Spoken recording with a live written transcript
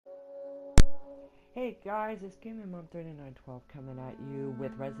Hey guys, it's Gaming Mom 3912 coming at you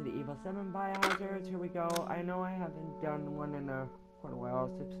with Resident Evil 7 Biohazard. Here we go. I know I haven't done one in quite a while,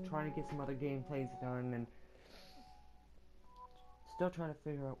 so just trying to get some other gameplays done and still trying to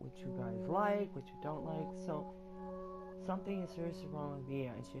figure out what you guys like, what you don't like. So, something is seriously wrong with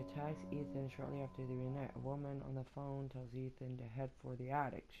Mia, and she attacks Ethan shortly after they reunite. A woman on the phone tells Ethan to head for the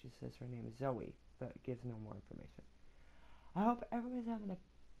attic. She says her name is Zoe, but gives no more information. I hope everyone's having a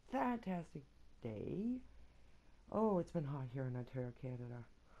fantastic day. Oh, it's been hot here in Ontario, Canada.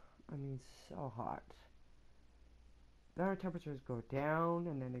 I mean, so hot. Then our temperatures go down,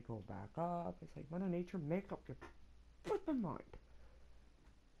 and then they go back up. It's like, Mother Nature, make up your flippin' mind.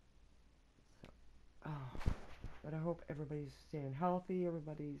 So, but I hope everybody's staying healthy,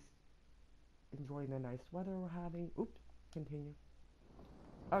 everybody's enjoying the nice weather we're having. Oops, continue.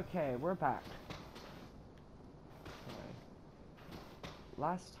 Okay, we're back. Okay.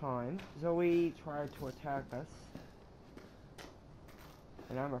 Last time, Zoe tried to attack us.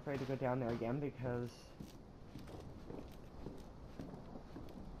 And I'm afraid to go down there again because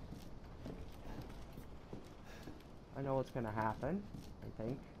I know what's gonna happen, I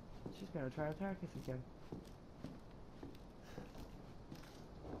think. She's gonna try to attack us again.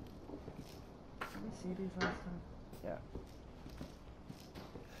 Did we see these last time? Yeah.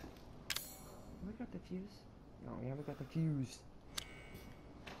 Have we got the fuse? No, we haven't got the fuse.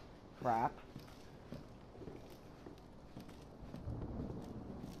 Crap.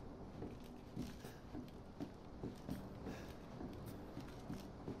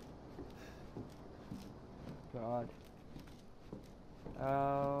 God.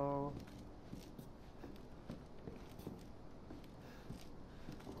 Oh.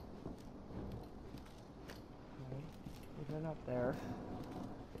 Okay. We've been up there. Okay.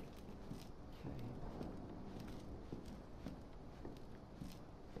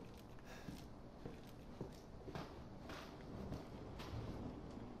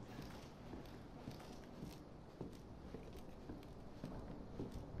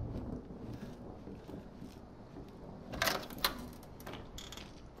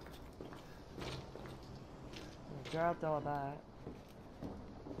 Grabbed all that.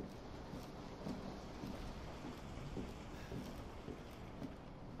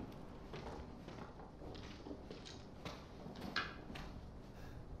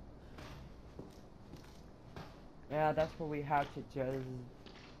 Yeah, that's where we have to judge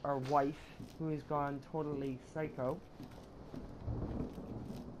our wife, who has gone totally psycho.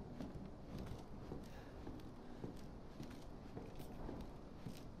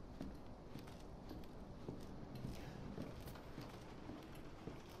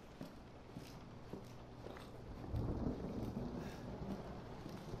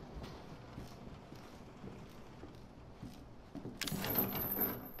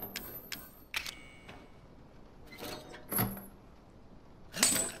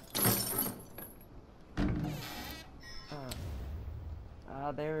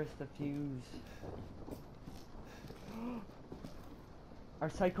 There's the fuse. Our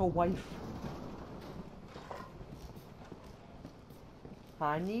psycho wife.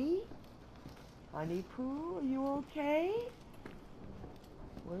 Honey? Honey Pooh, are you okay?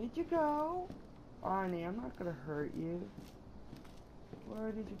 Where did you go? Honey, I'm not gonna hurt you.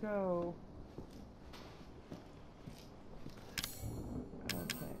 Where did you go?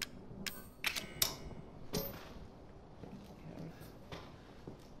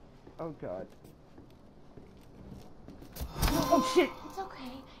 Oh god. Oh shit! It's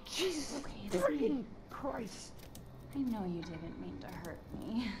okay. Jesus! It's okay. Freaking Christ! I know you didn't mean to hurt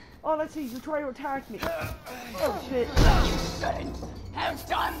me. Oh, let's see. You try to attack me. Oh shit! You shouldn't have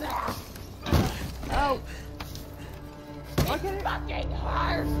done that. Ow! It's fucking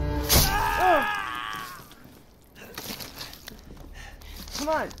hard. Oh. Come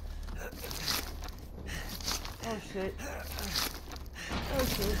on! Oh shit! Oh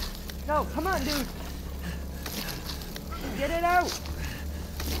shit! No, come on, dude! Get it out!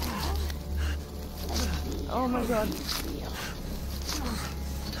 Oh my god.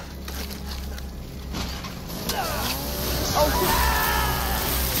 Oh shit!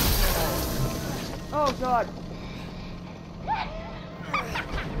 Oh god.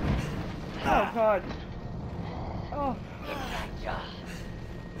 Oh god. Oh.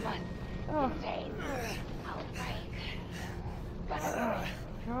 Oh. God.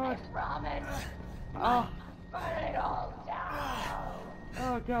 I promise. Oh. Burn it all down.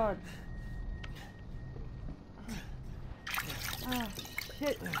 Oh god. Oh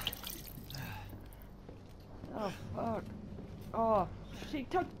shit. Oh fuck. Oh, she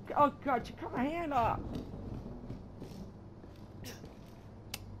took. Oh god, she cut my hand off.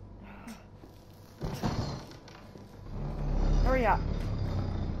 ya.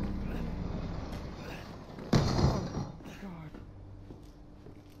 Oh, God.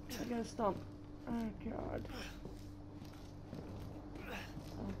 I got a stump. Oh, God.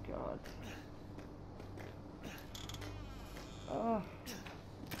 Oh, God. Oh.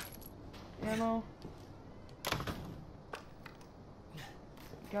 Ammo.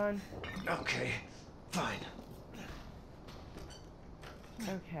 Gun. Okay, fine.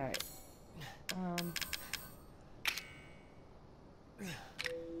 Okay.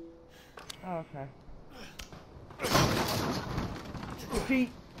 Oh, okay.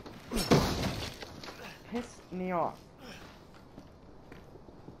 Feet. Piss me off.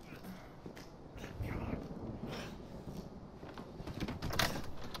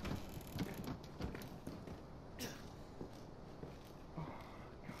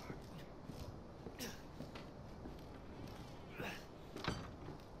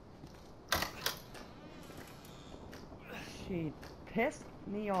 She pissed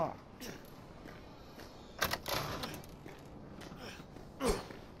me off.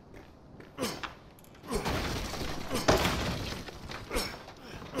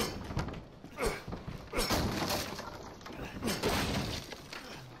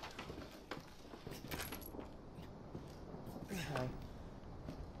 Okay.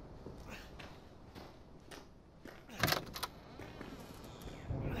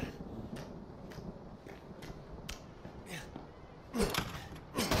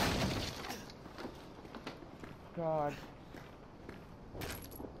 God.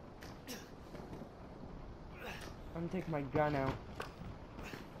 I'm gonna take my gun out.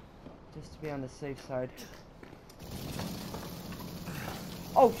 Just to be on the safe side.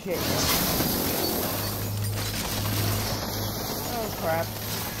 Oh shit! Oh crap.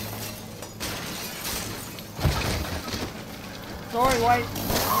 Sorry, White.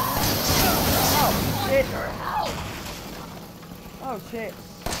 Oh shit! Oh shit!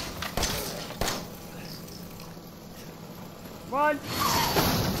 Run!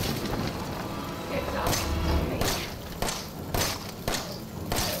 It's up to me.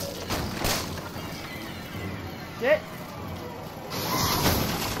 Shit!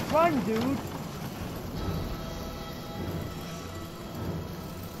 Run, dude!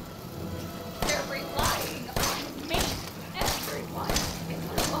 They're relying on me. Everyone is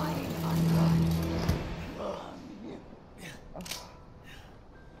relying on me.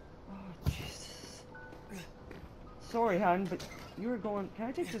 Oh, Jesus. Sorry, hon, but you were going... Can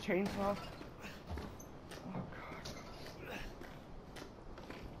I take the chainsaw? Oh, God.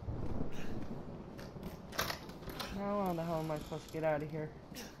 Now how the hell am I supposed to get out of here?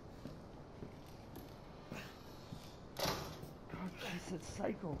 God, she's a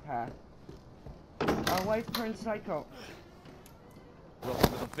psychopath. Our wife turned psycho.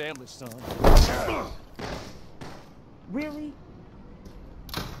 Welcome to the family, son. Really?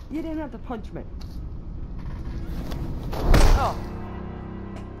 You didn't have to punch me. Oh.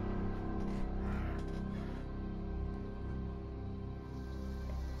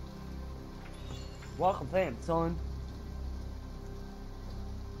 Welcome, fam, son.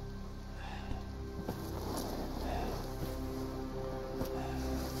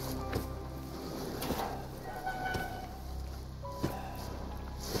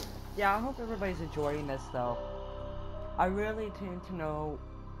 Yeah, I hope everybody's enjoying this, though. I really tend to know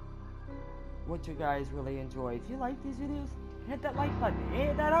what you guys really enjoy. If you like these videos, hit that like button.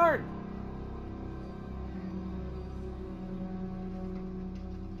 Hit that hard.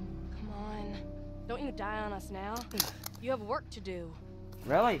 Come on. Don't you die on us now. You have work to do.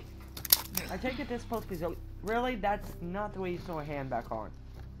 Really? I take it this supposed to be... Really? That's not the way you sew a hand back on.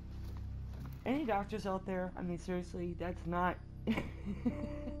 Any doctors out there? I mean, seriously, that's not...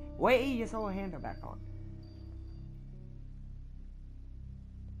 Way you sew a hand back on.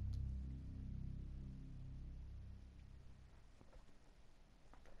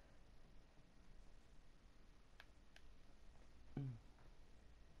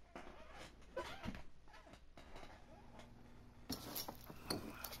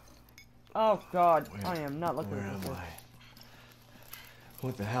 Oh God, I am not looking at this.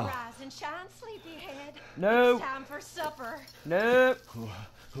 What the hell? Rise and shine, sleepyhead. No. It's time for supper. Nope.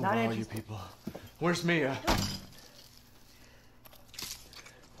 Who Not are you interested. people? Where's Mia?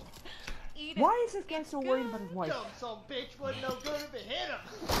 Eat it. Why is this guy so worried about his wife? Dumb son bitch wasn't no good if it hit him.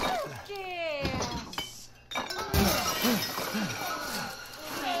 Yes.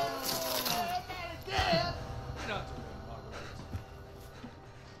 Not too bad, Margaret.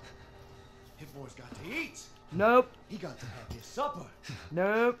 Hit boy's got to eat. Nope. He got to have his supper.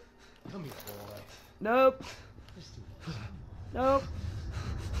 Nope. Come here, boy. Nope. Let's do this. Nope.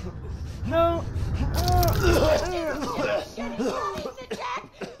 No. He's not eating it, Jack!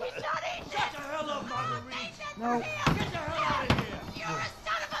 He's not eating it! Shut the hell up, Marguerite! No. Get the hell out of here! You're a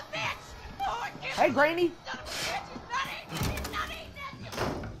son of a bitch! Oh, give Hey, me Granny. son of a bitch! He's not eating it! He's not eating it!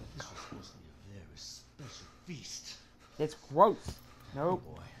 This was supposed to be a very special feast. It's gross. Nope.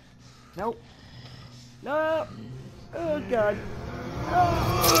 Boy. Nope. No. Oh, God.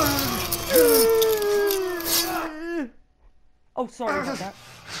 Oh, sorry about that.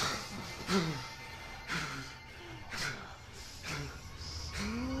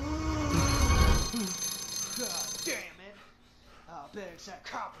 God damn it! I'll bet it's that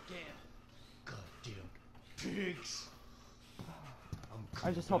cop again. Goddamn pigs.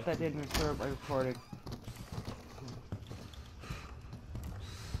 I just hope that didn't disturb my recording.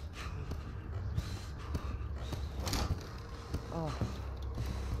 Oh,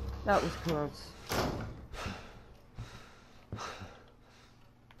 that was gross.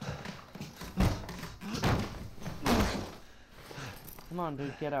 Come on,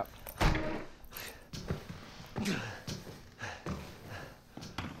 dude, get up.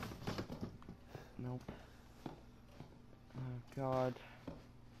 Nope. Oh, God.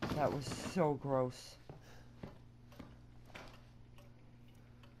 That was so gross.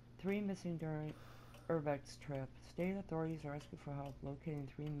 3 missing during Urbeck's trip. State authorities are asking for help locating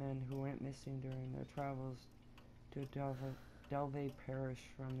 3 men who went missing during their travels to Delvey Parish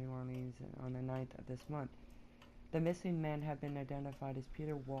from New Orleans on the 9th of this month. The missing men have been identified as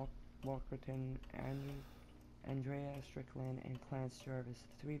Peter Walkerton, Andrea Strickland, and Clarence Jarvis.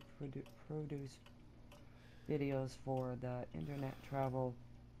 The 3 produced videos for the internet travel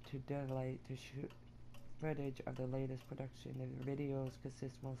to Delvey to shoot footage of the latest production. The videos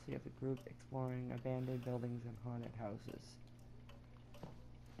consist mostly of the group exploring abandoned buildings and haunted houses.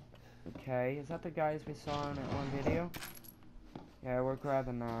 Okay, is that the guys we saw in that one video? Yeah, we're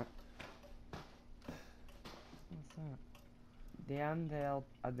grabbing that. What's that? The Unveiled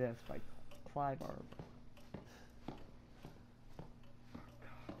Abyss by Clive Arb.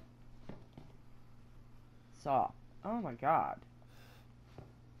 Saw. Oh my god.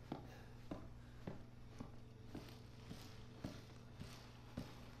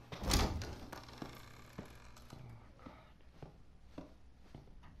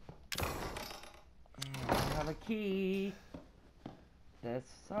 I don't have a key. This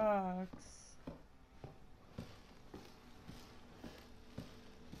sucks.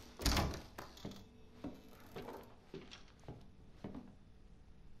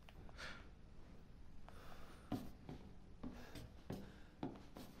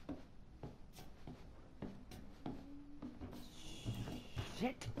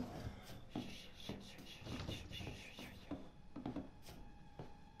 Shit.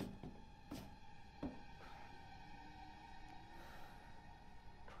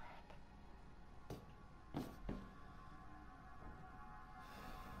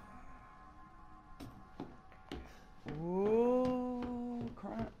 Ooh,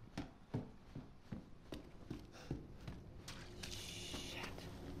 crap. Shit.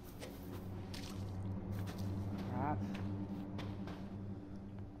 Crap.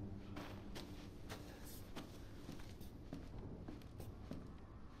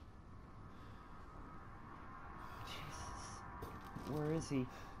 Jesus. Where is he?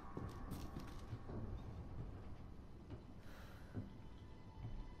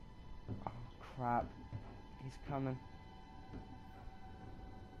 Oh, crap. He's coming.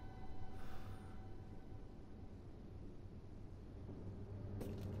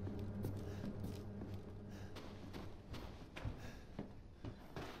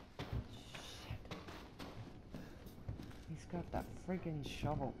 Shit. He's got that friggin'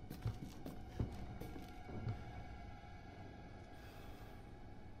 shovel.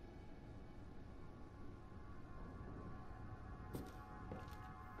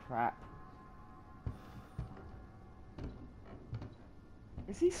 Crap.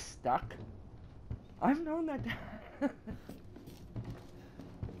 Is he stuck? I've known that.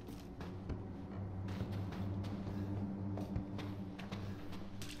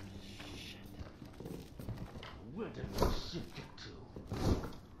 Shit. Where did this shit get to?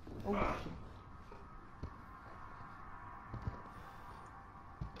 Oh shit.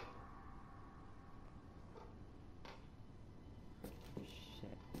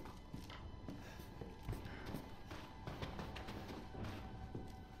 Shit.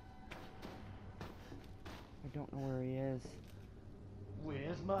 I don't know where he is.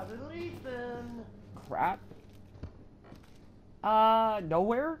 Where's my little Ethan? Crap.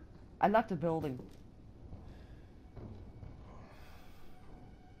 Nowhere? I left the building.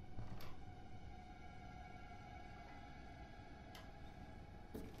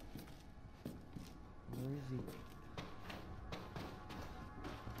 Where Where is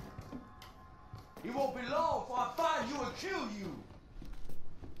he? It won't be long before I find you and kill you.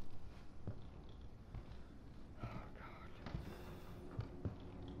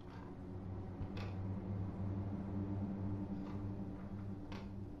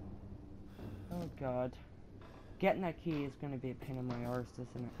 Oh god. Getting that key is gonna be a pain in my arse, isn't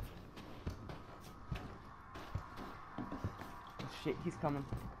it? Oh shit, he's coming.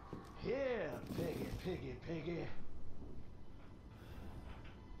 Yeah, piggy, piggy, piggy.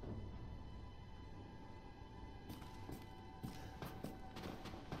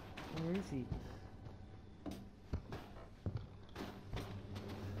 Where is he?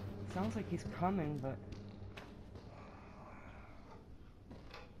 Sounds like he's coming, but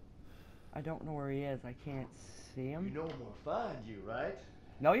I don't know where he is. I can't see him. You know I'm gonna find you, right?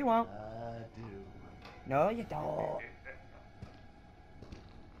 No, you won't. I do. No, you don't. Where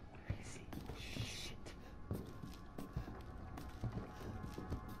is he? Shit.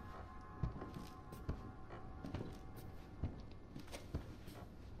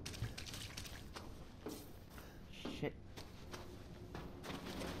 Shit.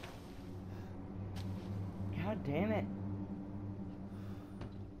 God damn it.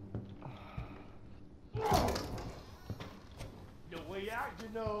 No way out, you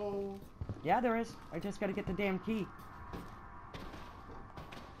know. Yeah, there is. I just gotta get the damn key.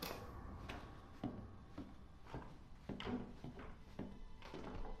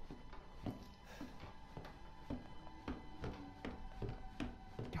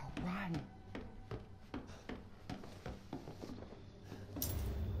 Don't run.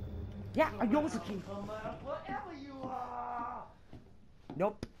 Yeah, I know it's a key. Come out wherever you are.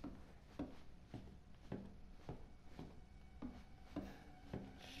 Nope.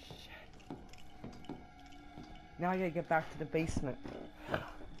 Shit. Now I gotta get back to the basement.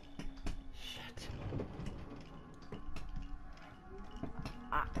 Shit.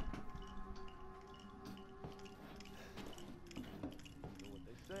 Ah. You know what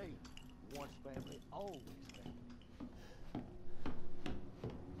they say? Once family, always family.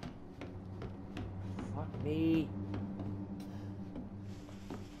 Fuck me.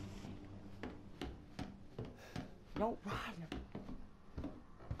 Don't run.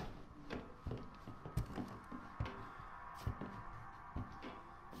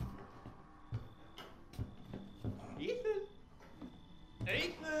 Ethan!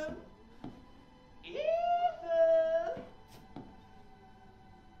 Ethan! Ethan!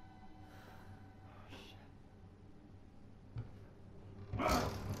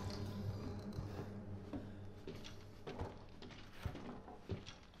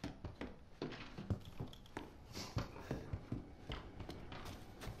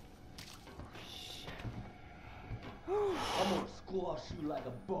 I'm gonna squash you like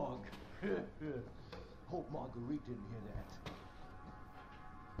a bug. Hope Marguerite didn't hear that.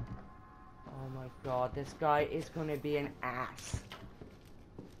 Oh my god, this guy is gonna be an ass.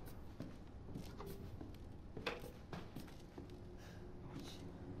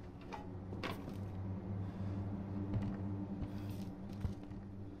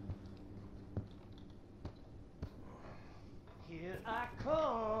 Here I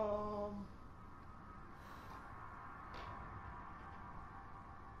come.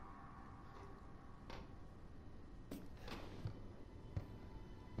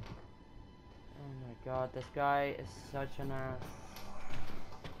 Oh my god, this guy is such an ass.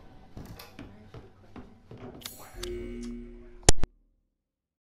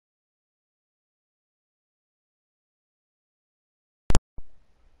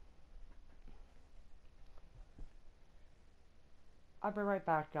 I'll be right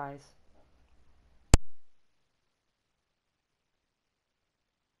back, guys.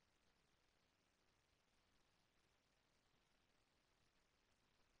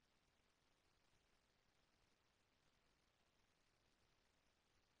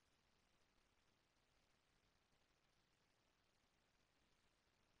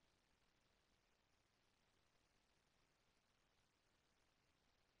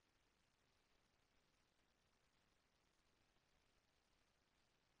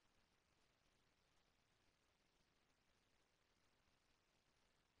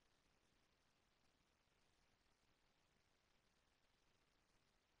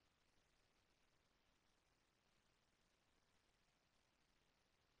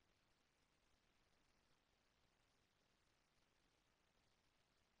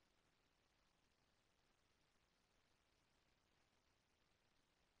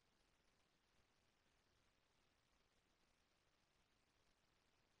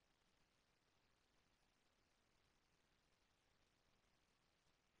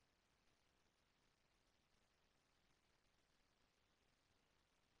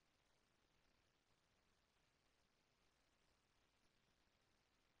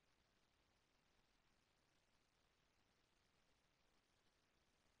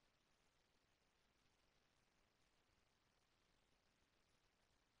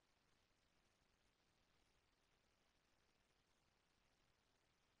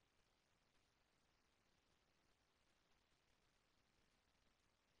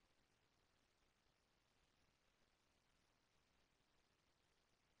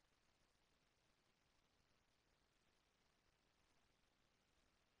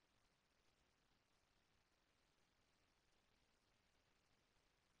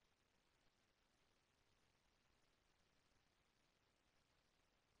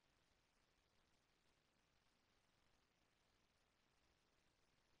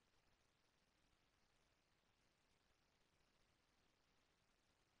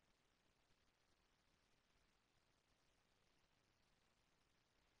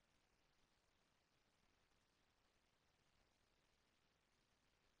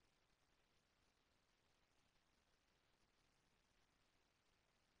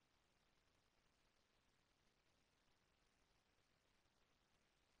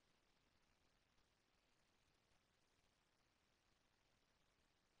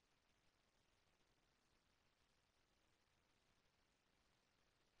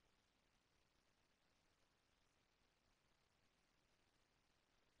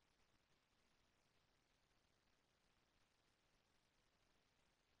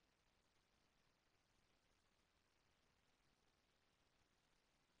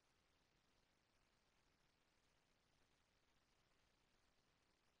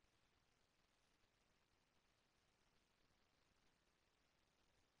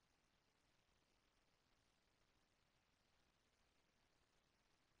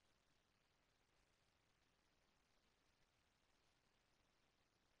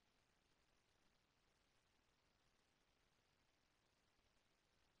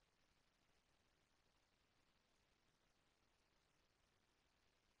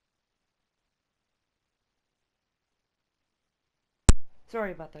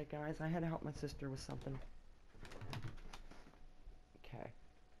 Sorry about that, guys. I had to help my sister with something. Okay.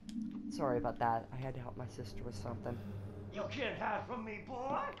 Sorry about that. I had to help my sister with something. You can't hide from me,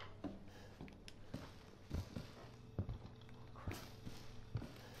 boy.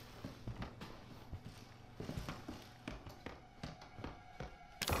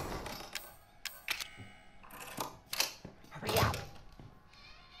 Hurry up!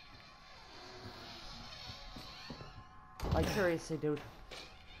 Like, seriously, dude.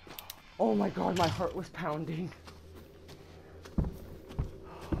 Oh my god, my heart was pounding.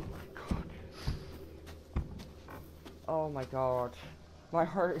 Oh my god. My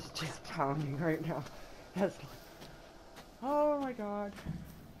heart is just pounding right now. That's like, oh my god.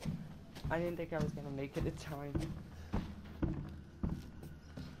 I didn't think I was gonna make it in time.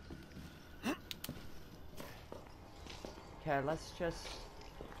 Okay, let's just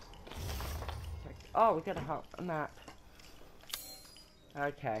check. Oh, we got a map.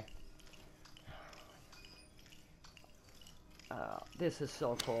 Okay. This is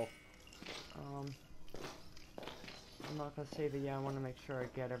so cool. I'm not gonna save it yet. I want to make sure I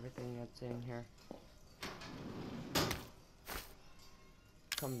get everything that's in here.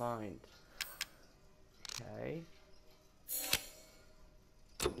 Combined. Okay.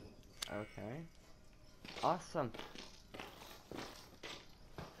 Okay. Awesome.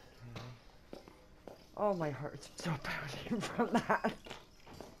 Okay. Oh, my heart's so pounding from that.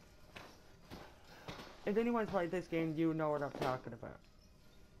 If anyone's played this game, you know what I'm talking about.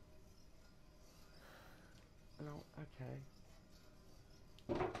 No,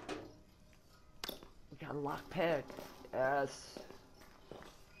 okay. We got a lockpick. Yes.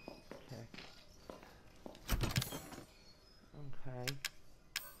 Okay. Okay.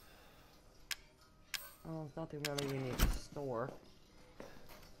 Oh, there's nothing really we need to store.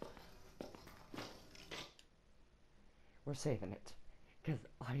 We're saving it. Because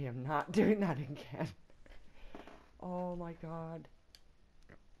I am not doing that again. Oh my god.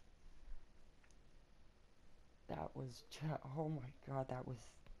 That was just, oh my god, that was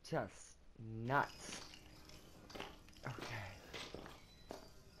just nuts. Okay.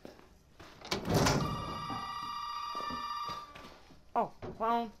 Oh,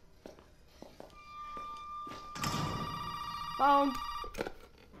 phone. Phone.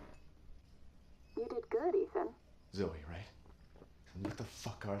 You did good, Ethan. Zoe, right? And what the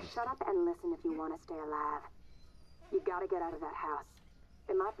fuck are these? Shut up and listen if you want to stay alive. You gotta get out of that house.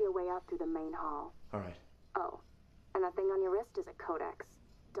 There might be a way out through the main hall. All right. Oh, and that thing on your wrist is a codex.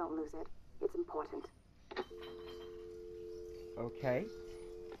 Don't lose it. It's important. Okay.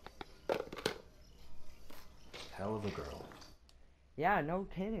 Hell of a girl. Yeah, no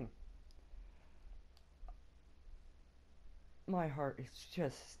kidding. My heart is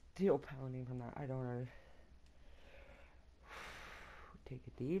just still pounding from that. I don't know. Take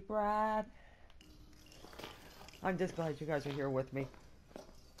a deep breath. I'm just glad you guys are here with me.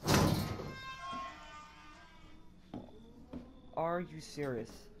 Are you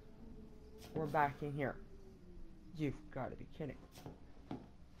serious? We're back in here. You've got to be kidding.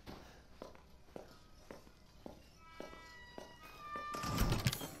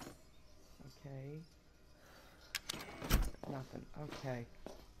 Okay. Nothing. Okay.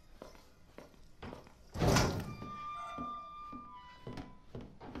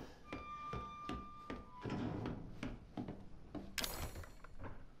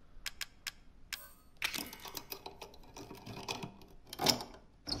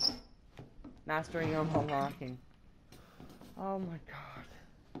 Mastering unlocking. Oh my god.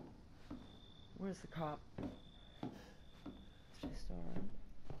 Where's the cop? Is she still around?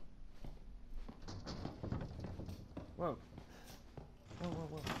 Whoa. Whoa, whoa,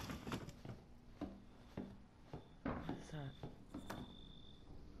 whoa. What is that?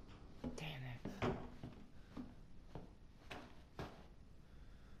 Damn it.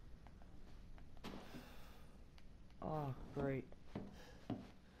 Oh, great.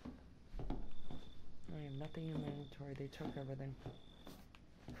 I have nothing in my inventory. They took everything.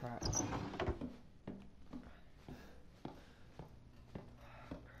 Crap.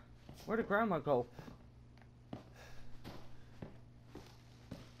 Where did Grandma go?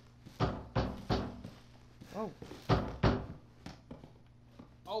 Oh.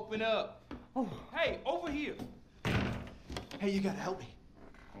 Open up. Oh. Hey, over here. Hey, you gotta help me.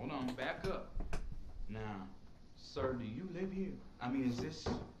 Hold on, back up. Now, sir, do you live here? I mean, is this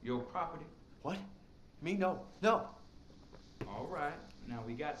your property? What? Me? No. No. All right. Now,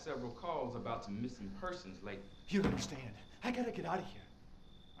 we got several calls about some missing persons lately. You don't understand. I gotta get out of here.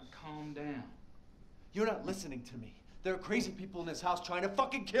 Now, calm down. You're not listening to me. There are crazy people in this house trying to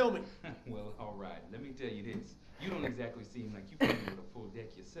fucking kill me. Well, all right. Let me tell you this. You don't exactly seem like you came in with a full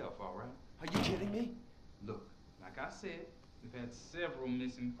deck yourself, all right? Are you kidding me? Look, like I said, we've had several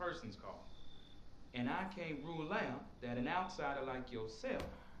missing persons calls. And I can't rule out that an outsider like yourself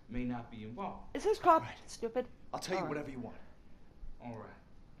may not be involved. Is this cop Right. stupid? I'll tell you All right. whatever you want. All right.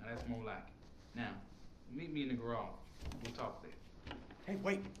 Now that's more like it. Now, meet me in the garage. We'll talk there. Hey,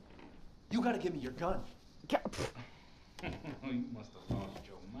 wait. You gotta give me your gun. You must have lost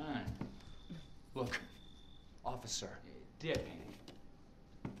your mind. Look, officer. Deputy.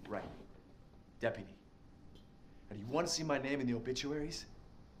 Right. Deputy. Now, do you want to see my name in the obituaries?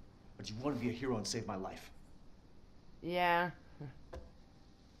 Or do you want to be a hero and save my life? Yeah.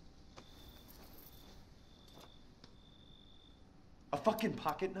 A fucking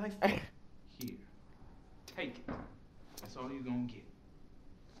pocket knife? Here. Take it. That's all you're gonna get.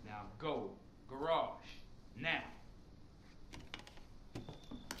 Now go. Garage. Now.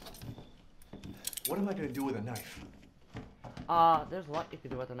 What am I gonna do with a knife? There's a lot you can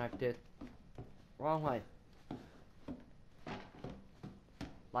do with a knife, dude. Wrong way.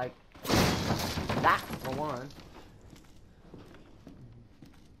 Like that for one.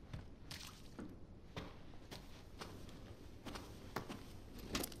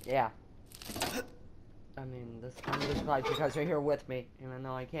 Yeah. I mean, I'm just glad you guys are here with me, even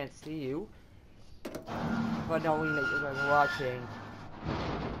though I can't see you. But knowing that you guys are watching.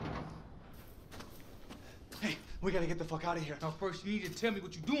 Hey, we gotta get the fuck out of here. Now first you need to tell me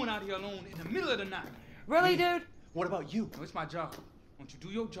what you're doing out here alone in the middle of the night. Really, dude? What about you? No, it's my job. Why don't you do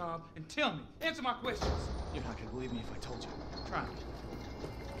your job and tell me? Answer my questions. You're not gonna believe me if I told you. Try it.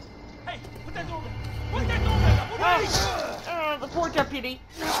 Hey, put that door back. Put that door back. Put that The poor deputy.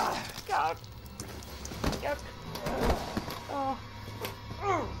 God. Yep. Oh.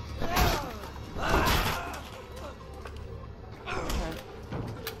 Okay.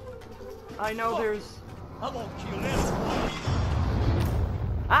 I know there's. I won't kill this.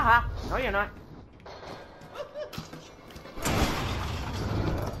 Aha! No, you're not.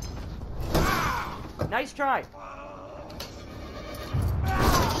 Nice try.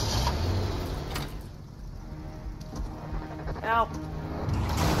 Help.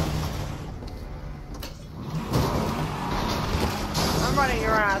 I'm running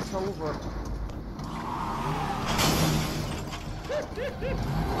your ass over.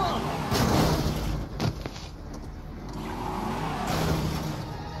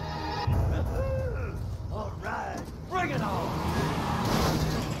 All right, bring it on.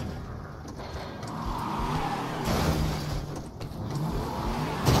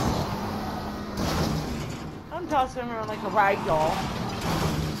 I'm tossing him around like a rag doll.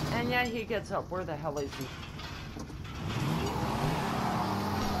 And yet he gets up. Where the hell is he?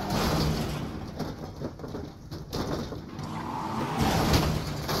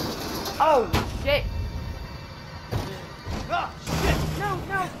 Oh, shit! Ah, shit. No,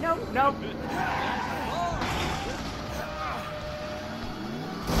 no, no, no.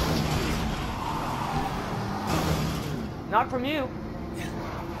 Not from you.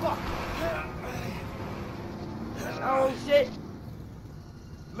 Fuck. Oh, shit.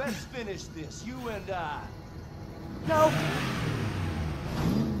 Let's finish this, you and I. No.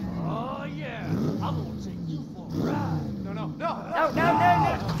 Oh yeah, I'm gonna take you for a ride. No, no, no. No, no, no,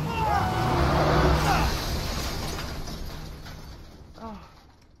 no. Oh,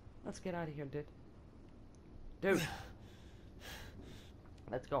 let's get out of here, dude. Dude.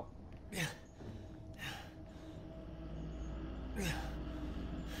 Let's go.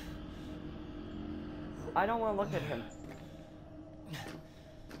 I don't want to look at him.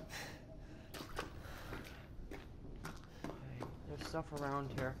 Okay, there's stuff around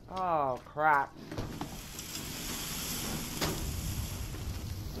here. Oh, crap.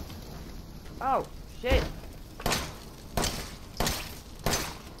 Oh, shit.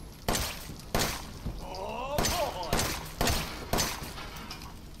 Oh boy.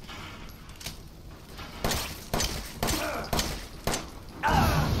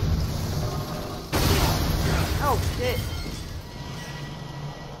 Oh, shit.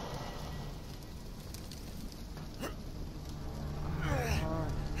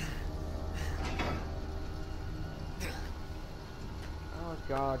 Oh,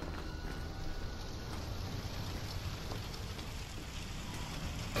 God.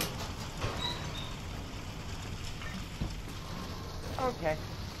 Okay.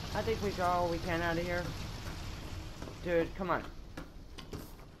 I think we got all we can out of here. Dude, come on.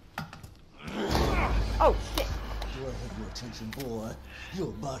 Oh, shit. Well, have your attention, boy. You're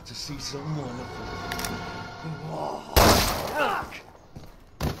about to see some wonderful.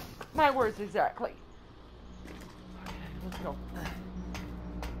 My words exactly. Let's go.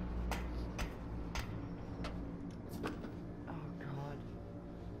 Oh god.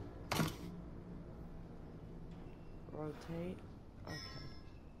 Rotate. Okay.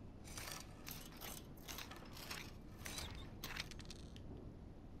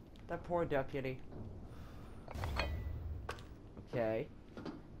 That poor deputy. Okay.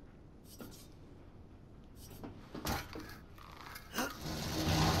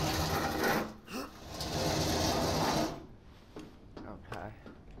 Okay.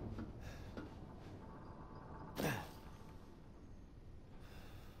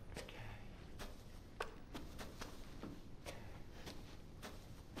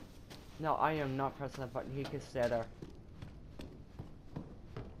 No, I am not pressing that button. He can stay there.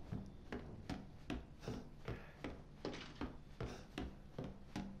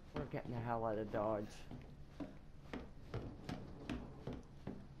 We're getting the hell out of Dodge.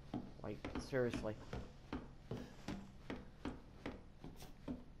 Like, seriously.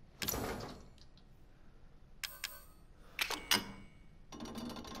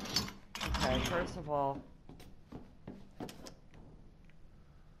 Okay, first of all,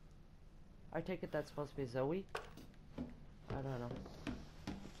 I take it that's supposed to be Zoe? I don't know.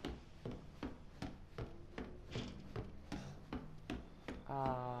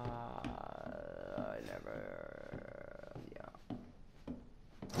 I never... yeah.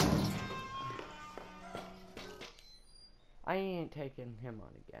 I ain't taking him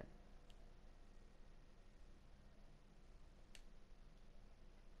on again.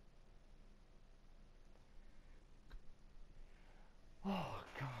 Oh,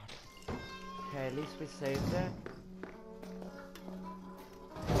 God. Okay, at least we saved it.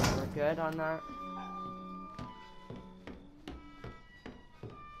 We're good on that.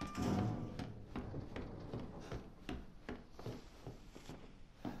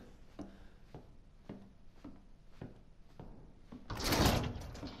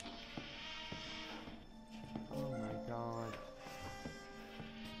 Oh my God.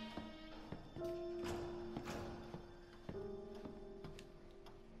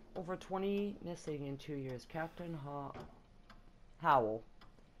 Over 20 missing in 2 years. Captain Howell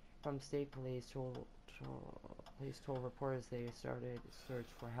from state police told reporters they started a search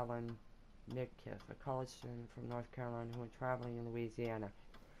for Helen Midkiff, a college student from North Carolina who went traveling in Louisiana.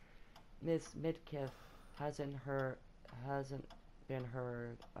 Miss Midkiff hasn't been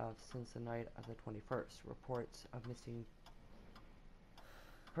heard of since the night of the 21st. Reports of missing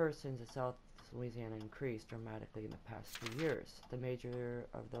persons in South Louisiana increased dramatically in the past 2 years. The major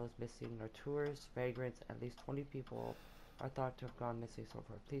of those missing are tourists, vagrants. At least 20 people are thought to have gone missing so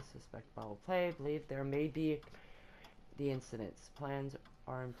far. Police suspect foul play. Believe there may be the incidents. Plans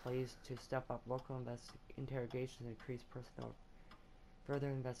are in place to step up local interrogations and increase personnel. Further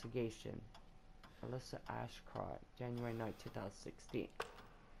investigation. Alyssa Ashcroft, January 9, 2016.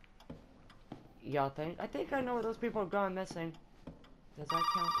 Y'all think? I think I know where those people have gone missing. Does that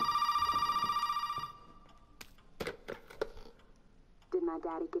count? Did my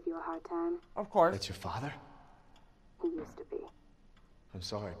daddy give you a hard time? Of course. That's your father? He used to be. I'm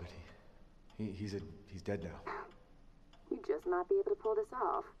sorry, but he's dead now. You just might be able to pull this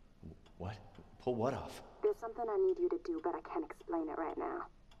off. What? Pull what off? There's something I need you to do, but I can't explain it right now.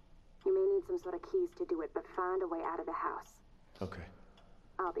 You may need some sort of keys to do it, but find a way out of the house. Okay.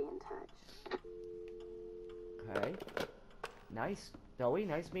 I'll be in touch. Okay. Nice. Zoe,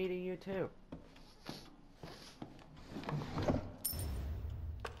 nice meeting you too.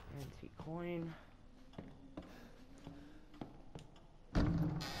 Antique coin. What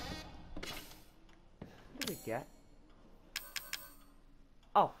did we get?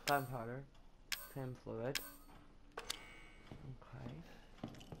 Oh, gunpowder. Pin fluid. Okay.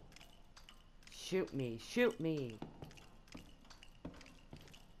 Shoot me, shoot me!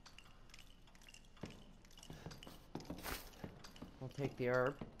 We'll take the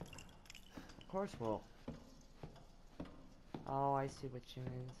herb. Of course we'll. Oh, I see what she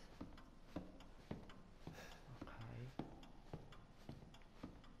means. Okay.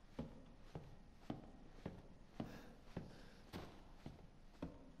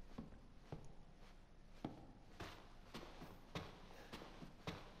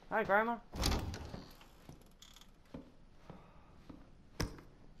 Hi, Grandma.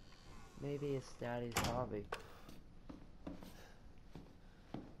 Maybe it's Daddy's hobby.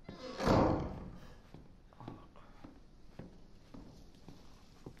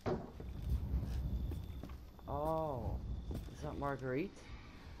 Oh, is that Marguerite?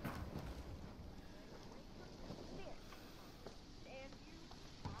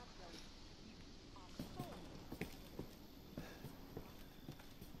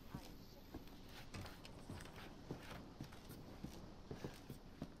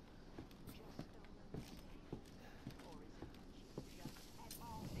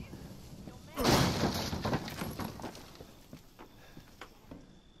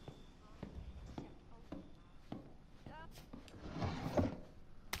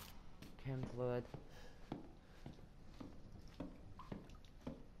 fluid.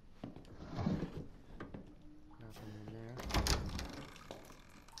 Nothing in there.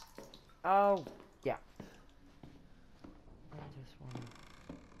 Oh, yeah. I just want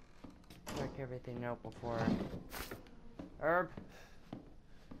to check everything out before. Herb.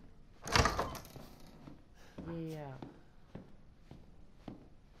 Yeah.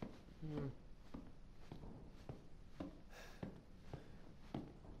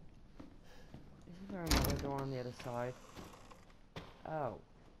 Isn't there another door on the other side? Oh,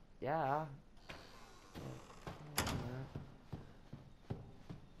 yeah.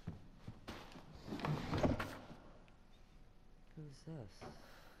 Who's this?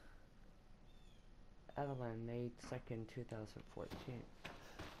 Evelyn, May 2nd, 2014.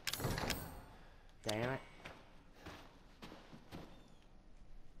 Damn it.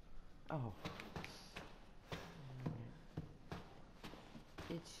 Oh.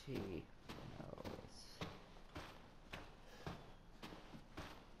 Itchy nose.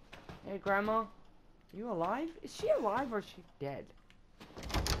 Hey, Grandma. You alive? Is she alive or is she dead?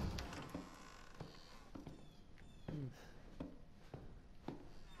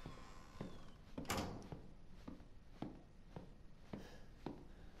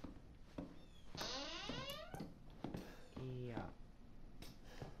 Yeah.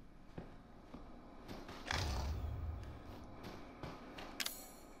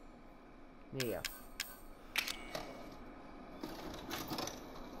 Mia.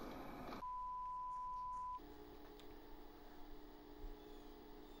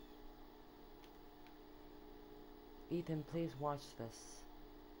 Ethan, please watch this.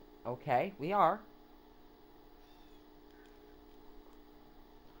 Okay, we are.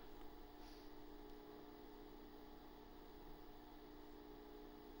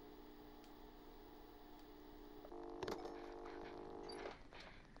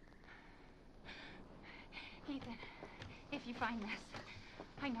 Ethan, if you find this,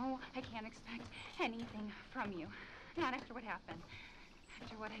 I know I can't expect anything from you. Not after what happened,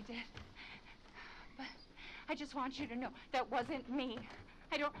 after what I did. But I just want you to know that wasn't me.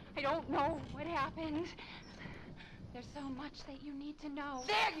 I don't know what happened. There's so much that you need to know.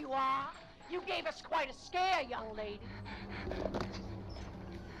 There you are! You gave us quite a scare, young lady.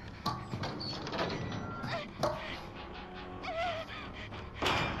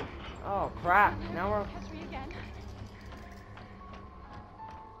 Oh crap! Now we're. Catch me again.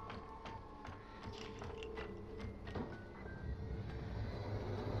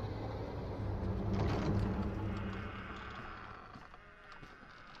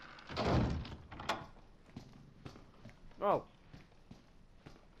 Oh.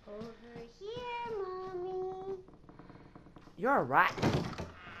 Over here, Mommy. You're a rat.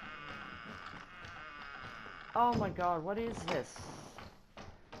 Oh my god, what is this?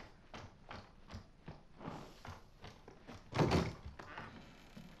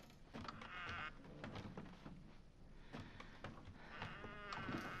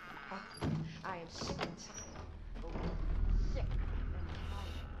 I am sick and tired. Oh, sick and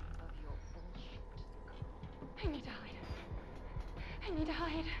tired of your bullshit. I need to hide. I need to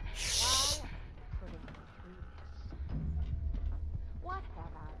hide. Why putting you through this? What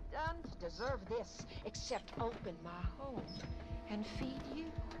have I done to deserve this except open my home and feed you?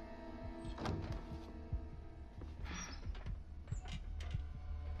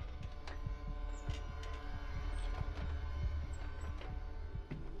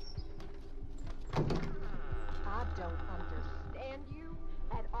 I don't understand you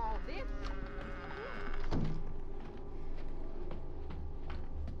at all. This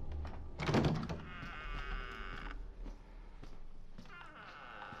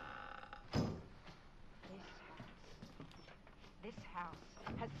This house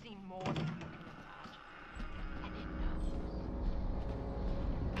has seen more than you can imagine. And it knows.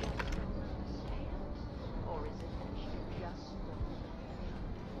 Just don't understand? Or is it that you just don't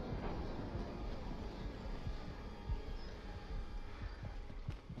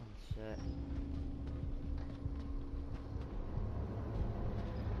Oh shit.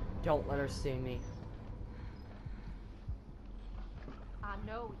 Don't let her see me. I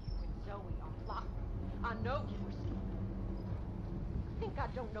know you and Zoe are locked. I know you were sleeping. Think I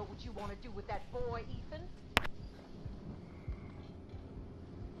don't know what you want to do with that boy, Ethan?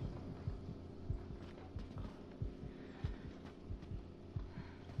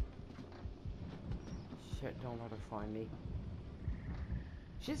 Shit, don't let her find me.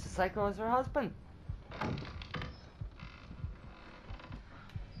 She's as psycho as her husband.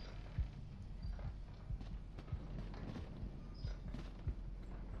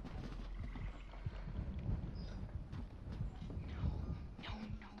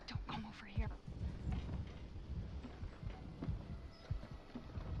 No, don't come over here.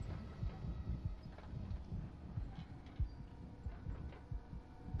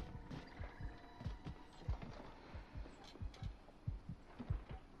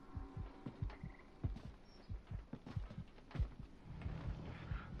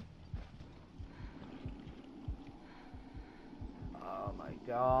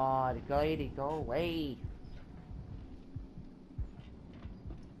 God, lady, go away.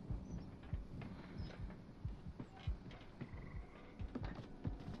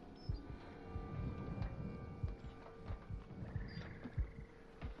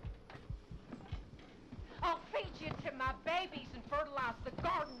 I'll feed you to my babies and fertilize the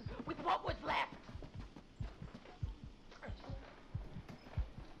garden with what was left.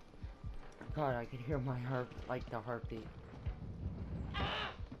 God, I can hear my heart, like the heartbeat.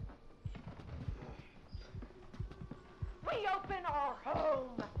 We open our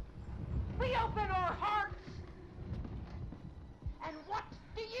home. We open our hearts. And what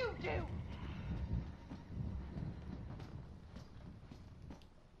do you do?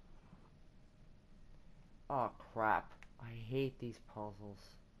 Oh crap. I hate these puzzles.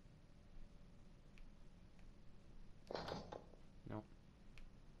 Nope.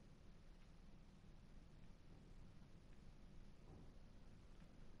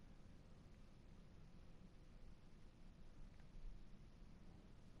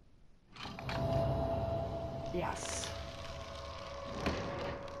 Yes.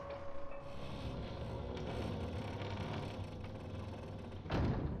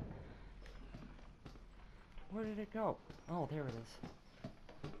 Where did it go? Oh, there it is.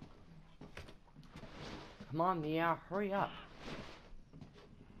 Come on, Mia, hurry up.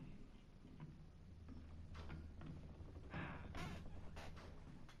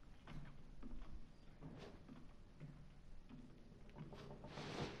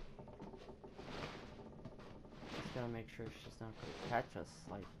 Just gotta make sure she's not gonna catch us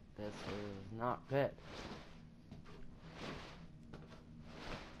like this. Is not good.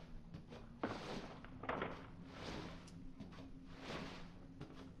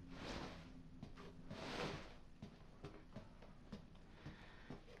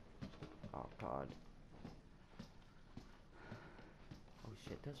 Oh god. Oh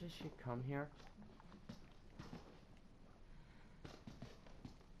shit, doesn't she come here?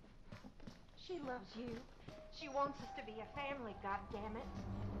 She loves you. She wants us to be a family, goddammit.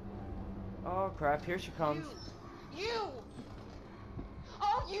 Oh crap, here she comes. You!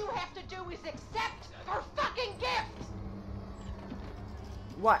 All you have to do is accept her fucking gift!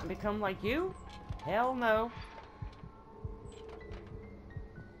 What, become like you? Hell no.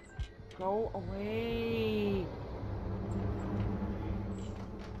 Go away.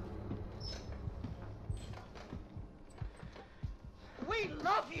 We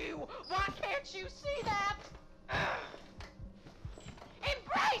love you! Why can't you see that?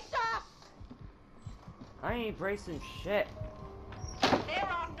 Embrace us! I ain't bracing shit. There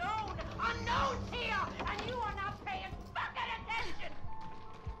are unknowns here, and you are not paying fucking attention!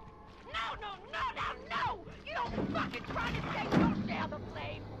 No! You don't fucking try to take your share of the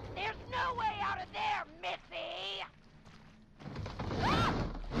blame! There's no way out of there, Missy! Ah!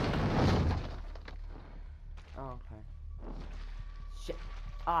 Oh, okay. Shit.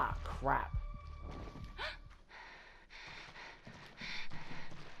 Ah, crap.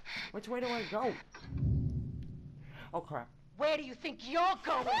 Which way do I go? Oh, crap. Where do you think you're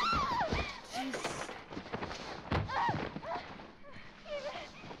going? Jeez.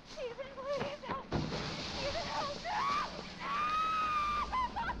 Stephen, please help. Stephen, help.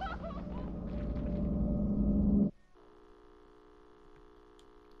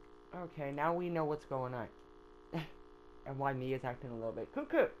 No! Okay, now we know what's going on. And why Mia's acting a little bit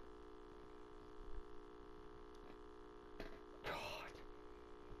cuckoo. God.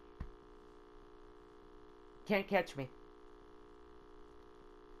 Can't catch me.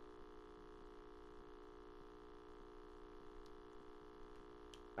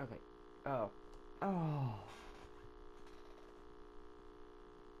 Okay. Oh. Oh.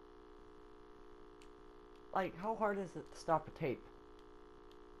 Like, how hard is it to stop a tape?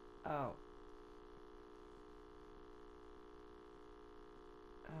 Oh.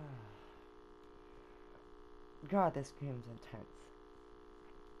 God, this game's intense.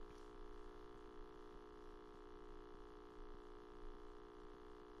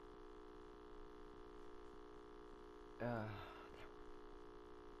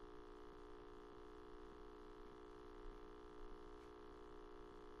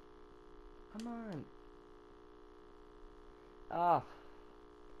 Come on. Oh.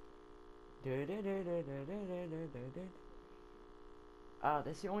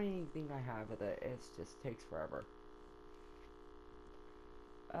 That's the only thing I have with it. It just takes forever.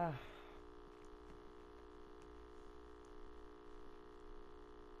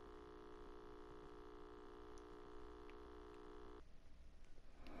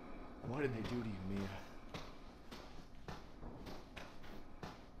 What did they do to you, Mia?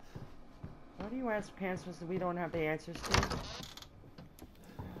 Why do you ask answers that we don't have the answers to?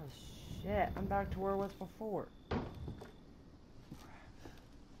 Shit, I'm back to where I was before.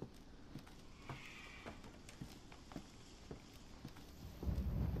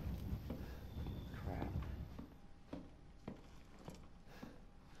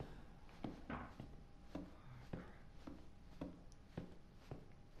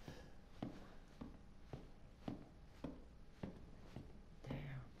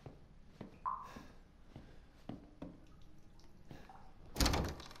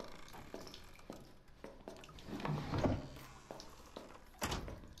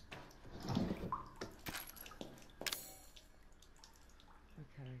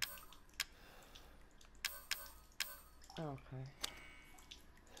 Okay.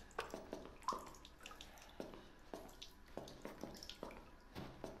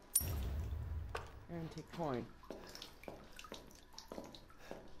 Antique coin.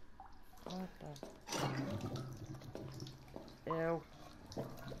 What the? Ew.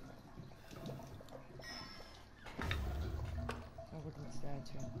 A wooden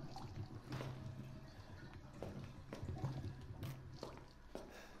statue.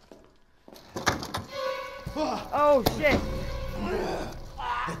 Oh shit!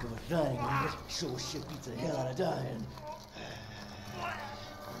 Heck of a thing, man. This sure shit beats the hell out of dying.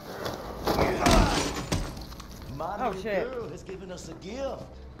 My little girl has given us a gift.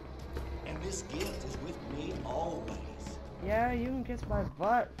 And this gift is with me always. Yeah, you can kiss my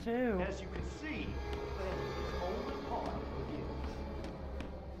butt too. As you can see, that is only part of the gift.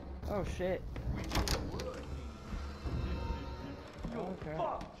 Oh shit. Which would mean you're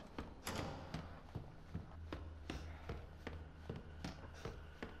fucked.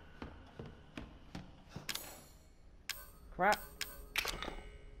 Crap.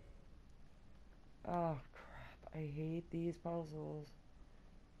 Oh crap. I hate these puzzles.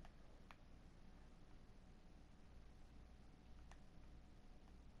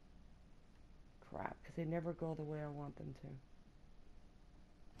 Crap, because they never go the way I want them to.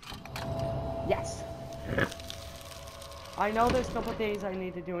 Yes! I know there's a couple days I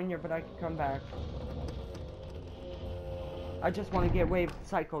need to do in here, but I can come back. I just want to get away with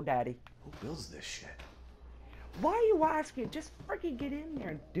Psycho Daddy. Who builds this shit? Why are you asking? Just freaking get in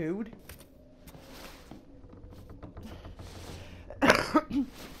there, dude. Okay.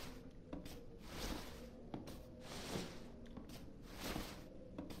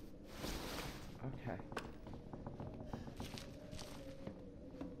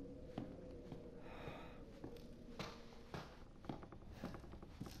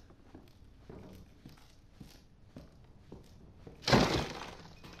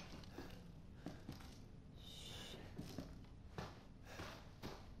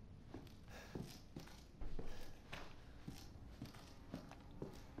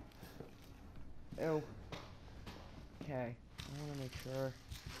 Ew. Okay, I want to make sure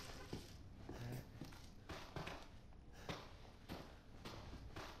that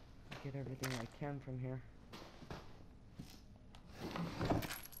I get everything I can from here.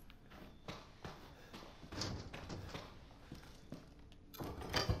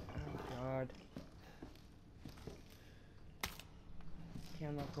 Oh god.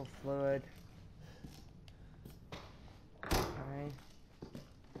 Chemical fluid. Okay.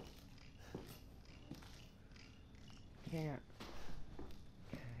 Can't.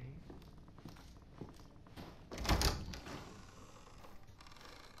 Okay.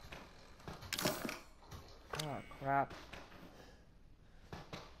 Oh crap.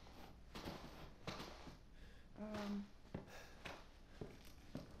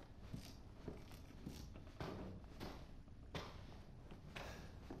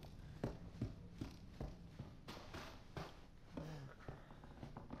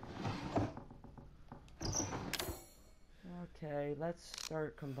 Okay, let's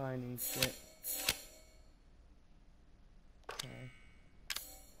start combining shit. Okay.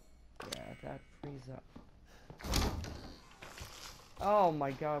 Yeah, that frees up. Oh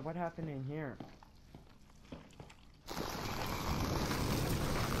my god, what happened in here?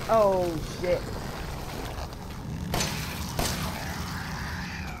 Oh shit.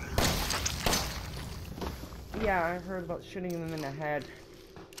 Yeah, I heard about shooting them in the head.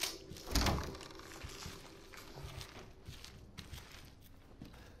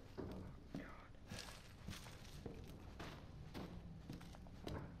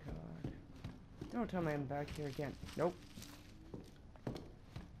 Don't tell me I'm back here again. Nope.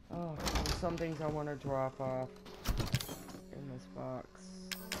 Oh, there's some things I want to drop off in this box.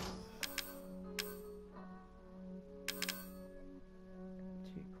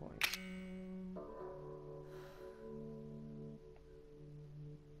 T-coin. Okay.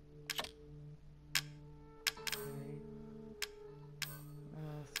 What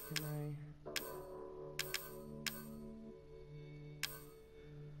else can I...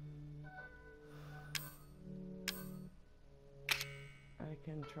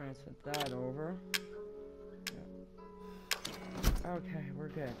 can transfer that over. Yeah. Okay, we're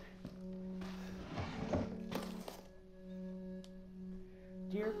good.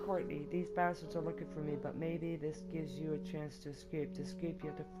 Dear Courtney, these bastards are looking for me, but maybe this gives you a chance to escape. To escape, you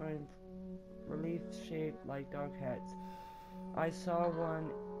have to find relief shaped like dog heads. I saw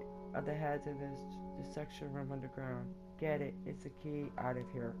one of the heads in this section room underground. Get it? It's the key out of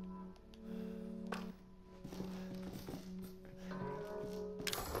here.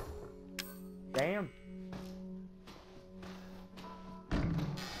 Damn. Yeah,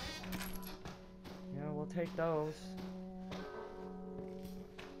 we'll take those.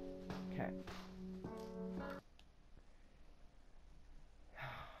 Okay.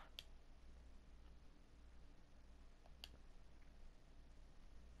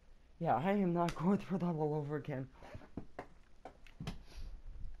 Yeah, I am not going through that all over again.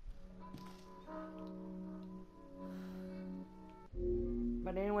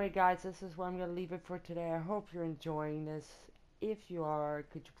 But anyway, guys, this is where I'm going to leave it for today. I hope you're enjoying this. If you are,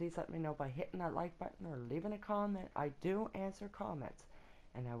 could you please let me know by hitting that like button or leaving a comment? I do answer comments.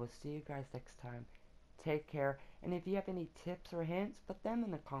 And I will see you guys next time. Take care. And if you have any tips or hints, put them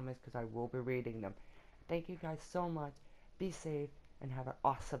in the comments because I will be reading them. Thank you guys so much. Be safe and have an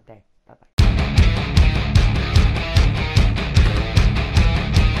awesome day. Bye-bye.